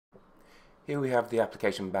Here we have the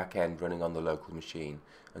application backend running on the local machine,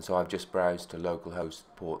 and so I've just browsed to localhost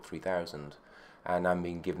port 3000 and I'm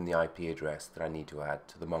being given the IP address that I need to add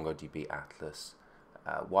to the MongoDB Atlas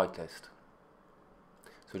whitelist.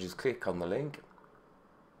 So just click on the link,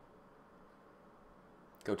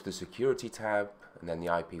 go to the security tab and then the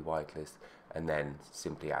IP whitelist, and then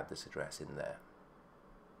simply add this address in there.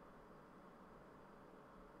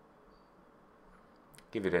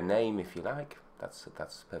 Give it a name if you like, that's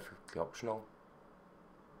perfectly optional.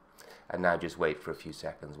 And now just wait for a few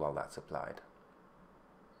seconds while that's applied.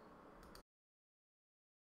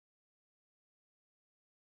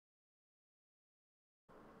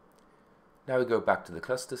 Now we go back to the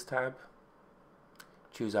clusters tab,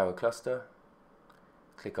 choose our cluster,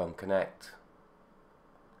 click on connect,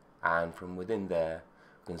 and from within there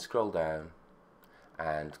we can scroll down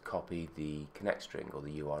and copy the connect string or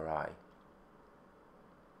the URI.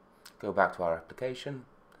 Go back to our application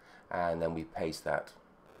and then we paste that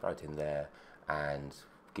right in there and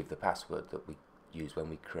give the password that we used when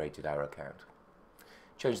we created our account.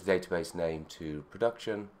 Change the database name to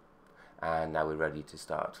production, and now we're ready to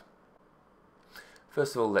start.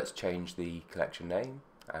 First of all, let's change the collection name,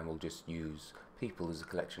 and we'll just use people as a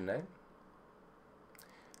collection name.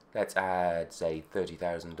 Let's add, say,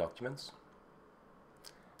 30,000 documents.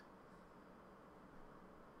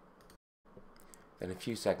 Then a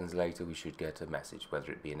few seconds later we should get a message, whether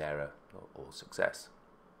it be an error or success.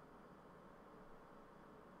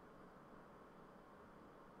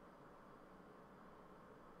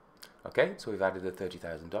 Okay, so we've added the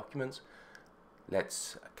 30,000 documents.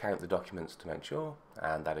 Let's count the documents to make sure,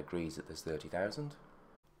 and that agrees that there's 30,000.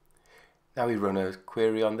 Now we run a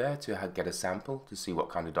query on there to get a sample to see what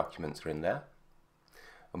kind of documents are in there.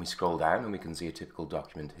 And we scroll down and we can see a typical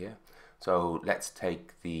document here. So let's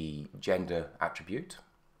take the gender attribute,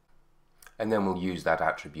 and then we'll use that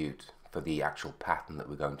attribute for the actual pattern that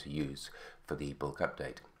we're going to use for the bulk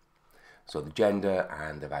update. So the gender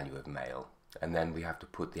and the value of male. And then we have to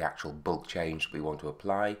put the actual bulk change we want to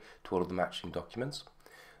apply to all of the matching documents.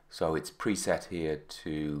 So it's preset here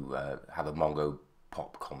to have a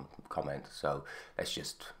Mongopop comment. So let's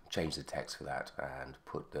just change the text for that and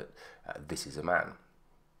put that this is a man.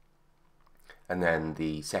 And then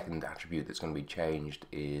the second attribute that's going to be changed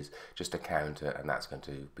is just a counter, and that's going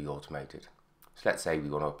to be automated. So let's say we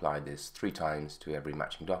want to apply this 3 times to every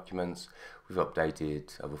matching documents. We've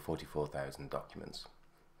updated over 44,000 documents.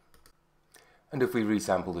 And if we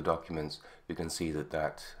resample the documents, you can see that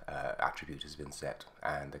that attribute has been set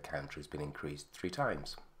and the counter has been increased 3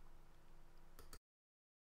 times.